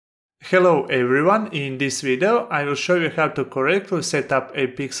Hello everyone, in this video I will show you how to correctly set up a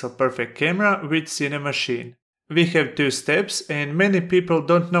pixel perfect camera with Cinemachine. We have two steps and many people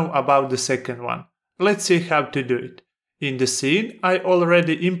don't know about the second one. Let's see how to do it. In the scene I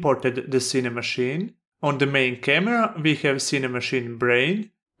already imported the Cinemachine. On the main camera we have Cinemachine brain.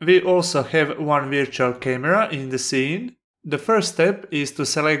 We also have one virtual camera in the scene. The first step is to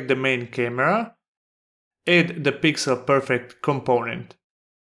select the main camera, add the pixel perfect component.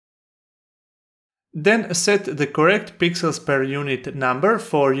 Then set the correct pixels per unit number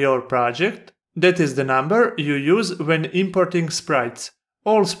for your project. That is the number you use when importing sprites.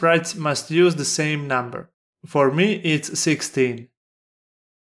 All sprites must use the same number. For me it's 16.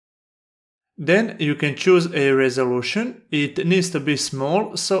 Then you can choose a resolution. It needs to be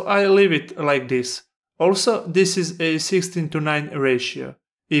small, so I leave it like this. Also, this is a 16:9 ratio.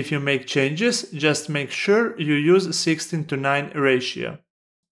 If you make changes, just make sure you use 16:9 ratio.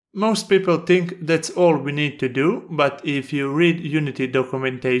 Most people think that's all we need to do, but if you read Unity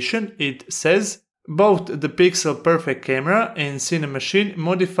documentation, it says both the Pixel Perfect camera and Cinemachine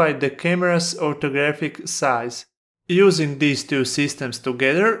modify the camera's orthographic size. Using these two systems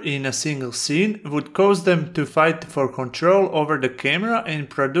together in a single scene would cause them to fight for control over the camera and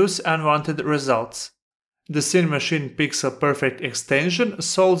produce unwanted results. The Cinemachine Pixel Perfect extension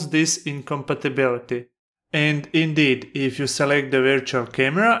solves this incompatibility. And indeed, if you select the virtual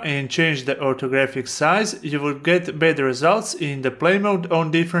camera and change the orthographic size, you will get better results in the play mode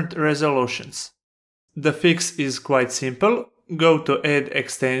on different resolutions. The fix is quite simple. Go to Add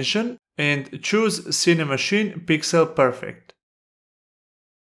Extension and choose Cinemachine Pixel Perfect.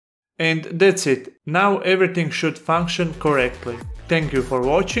 And that's it. Now everything should function correctly. Thank you for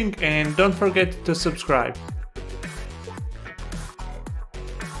watching and don't forget to subscribe.